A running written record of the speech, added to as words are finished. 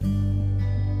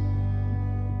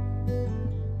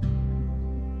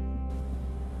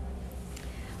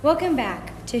Welcome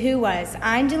back to Who Was.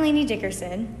 I'm Delaney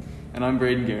Dickerson. And I'm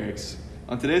Braden Garrix.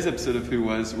 On today's episode of Who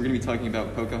Was, we're going to be talking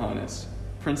about Pocahontas,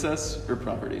 princess or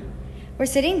property. We're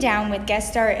sitting down with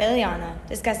guest star Ileana,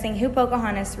 discussing who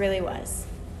Pocahontas really was.